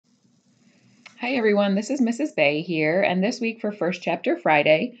Hi everyone, this is Mrs. Bay here, and this week for First Chapter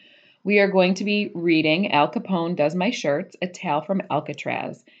Friday, we are going to be reading Al Capone Does My Shirts, a tale from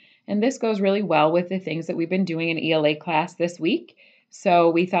Alcatraz. And this goes really well with the things that we've been doing in ELA class this week,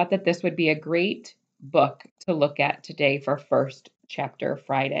 so we thought that this would be a great book to look at today for First Chapter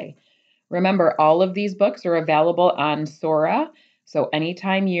Friday. Remember, all of these books are available on Sora, so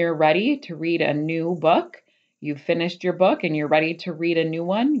anytime you're ready to read a new book, you've finished your book and you're ready to read a new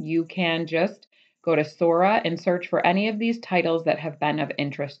one, you can just go to Sora and search for any of these titles that have been of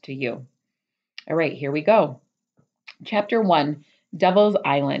interest to you. All right, here we go. Chapter 1, Devil's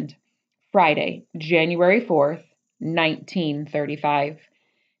Island, Friday, January 4th, 1935.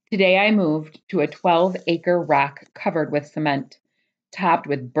 Today I moved to a 12-acre rock covered with cement, topped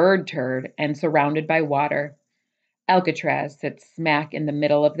with bird turd and surrounded by water. Alcatraz sits smack in the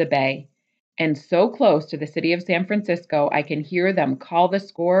middle of the bay, and so close to the city of San Francisco, I can hear them call the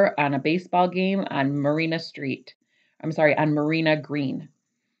score on a baseball game on on Marina Green.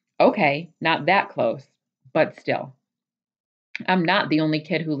 Okay, not that close, but still. I'm not the only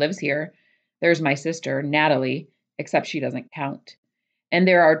kid who lives here. There's my sister, Natalie, except she doesn't count. And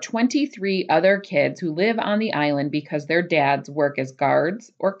there are 23 other kids who live on the island because their dads work as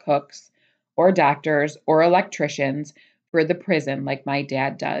guards or cooks or doctors or electricians for the prison like my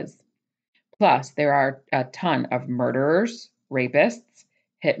dad does. Plus, there are a ton of murderers, rapists,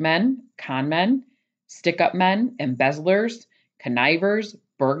 hitmen, conmen, stick-up men, embezzlers, connivers,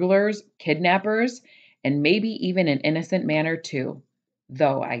 burglars, kidnappers, and maybe even an innocent man or two,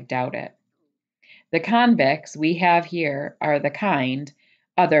 though I doubt it. The convicts we have here are the kind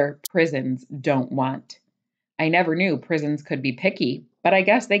other prisons don't want. I never knew prisons could be picky, but I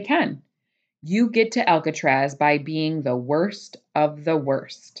guess they can. You get to Alcatraz by being the worst of the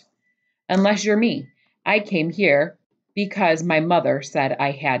worst. Unless you're me. I came here because my mother said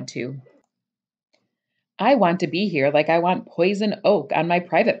I had to. I want to be here like I want poison oak on my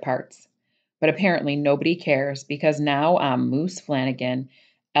private parts. But apparently nobody cares because now I'm Moose Flanagan,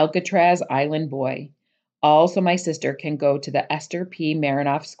 Alcatraz Island boy. Also, my sister can go to the Esther P.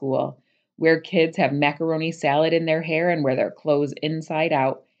 Marinoff School, where kids have macaroni salad in their hair and wear their clothes inside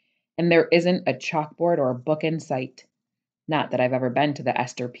out, and there isn't a chalkboard or a book in sight. Not that I've ever been to the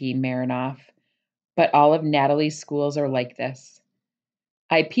Esther P. Marinoff. But all of Natalie's schools are like this.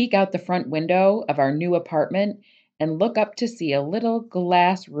 I peek out the front window of our new apartment and look up to see a little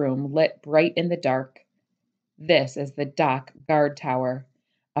glass room lit bright in the dark. This is the dock guard tower,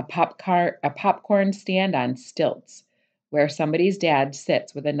 a popcorn stand on stilts, where somebody's dad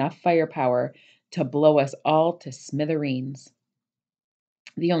sits with enough firepower to blow us all to smithereens.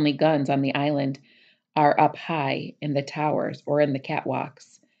 The only guns on the island are up high in the towers or in the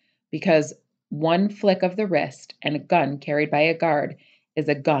catwalks, because one flick of the wrist and a gun carried by a guard is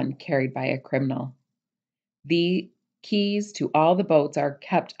a gun carried by a criminal. The keys to all the boats are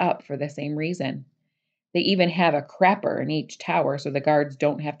kept up for the same reason. They even have a crapper in each tower so the guards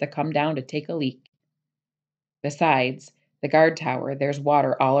don't have to come down to take a leak. Besides the guard tower, there's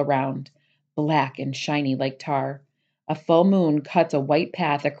water all around, black and shiny like tar. A full moon cuts a white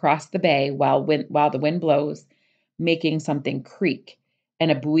path across the bay while the wind blows, making something creak and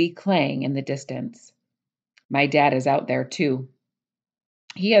a buoy clang in the distance. My dad is out there too.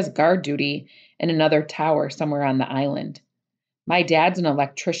 He has guard duty in another tower somewhere on the island. My dad's an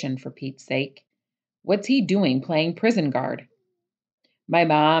electrician, for Pete's sake. What's he doing playing prison guard? My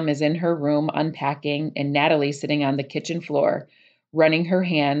mom is in her room unpacking, and Natalie sitting on the kitchen floor, running her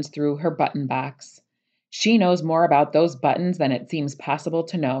hands through her button box. She knows more about those buttons than it seems possible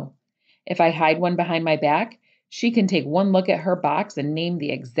to know. If I hide one behind my back, she can take one look at her box and name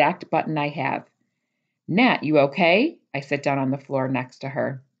the exact button I have. Nat, you okay? I sit down on the floor next to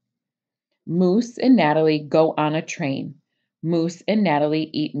her. Moose and Natalie go on a train. Moose and Natalie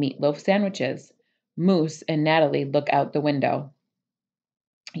eat meatloaf sandwiches. Moose and Natalie look out the window.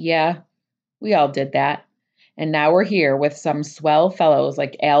 Yeah, we all did that. And now we're here with some swell fellows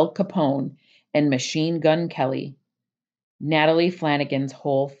like Al Capone and Machine Gun Kelly. Natalie Flanagan's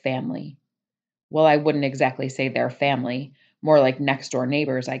whole family. Well, I wouldn't exactly say their family, more like next door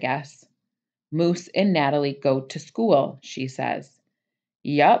neighbors, I guess. Moose and Natalie go to school, she says.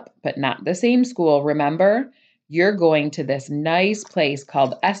 Yup, but not the same school, remember? You're going to this nice place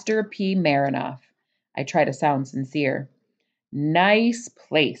called Esther P. Marinoff. I try to sound sincere. Nice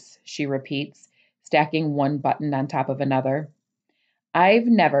place, she repeats, stacking one button on top of another. I've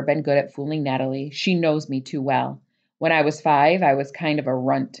never been good at fooling Natalie. She knows me too well. When I was 5, I was kind of a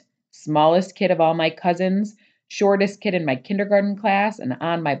runt. Smallest kid of all my cousins, shortest kid in my kindergarten class, and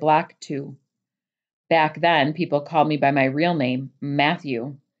on my block too. Back then, people called me by my real name,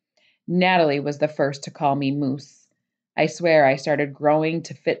 Matthew. Natalie was the first to call me Moose. I swear I started growing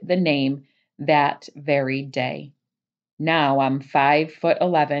to fit the name that very day. Now I'm 5 foot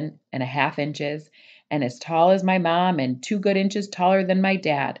 11 and a half inches and as tall as my mom and 2 good inches taller than my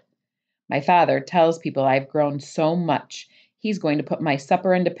dad. My father tells people I've grown so much, he's going to put my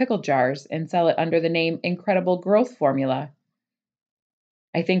supper into pickle jars and sell it under the name Incredible Growth Formula.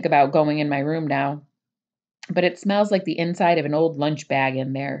 I think about going in my room now, but it smells like the inside of an old lunch bag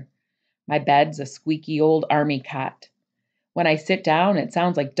in there. My bed's a squeaky old army cot. When I sit down, it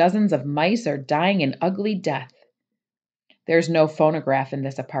sounds like dozens of mice are dying an ugly death. There's no phonograph in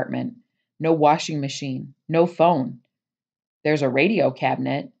this apartment, no washing machine, no phone. There's a radio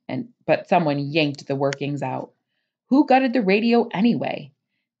cabinet, but someone yanked the workings out. Who gutted the radio anyway?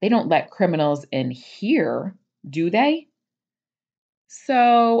 They don't let criminals in here, do they?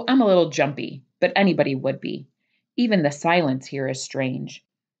 So I'm a little jumpy, but anybody would be. Even the silence here is strange.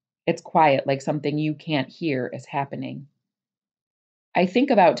 It's quiet, like something you can't hear is happening. I think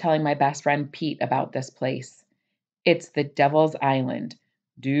about telling my best friend Pete about this place. It's the Devil's Island.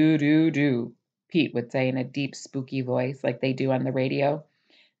 Do, do, do, Pete would say in a deep, spooky voice like they do on the radio.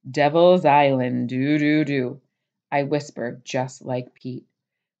 Devil's Island, do, do, do. I whisper just like Pete.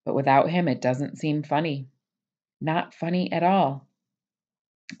 But without him, it doesn't seem funny. Not funny at all.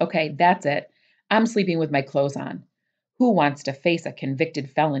 Okay, that's it. I'm sleeping with my clothes on. Who wants to face a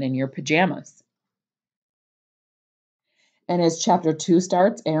convicted felon in your pajamas? And as chapter 2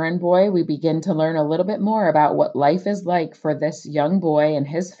 starts, Errand Boy, we begin to learn a little bit more about what life is like for this young boy and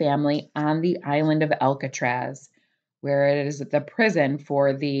his family on the island of Alcatraz, where it is the prison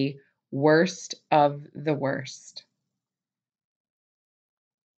for the worst of the worst.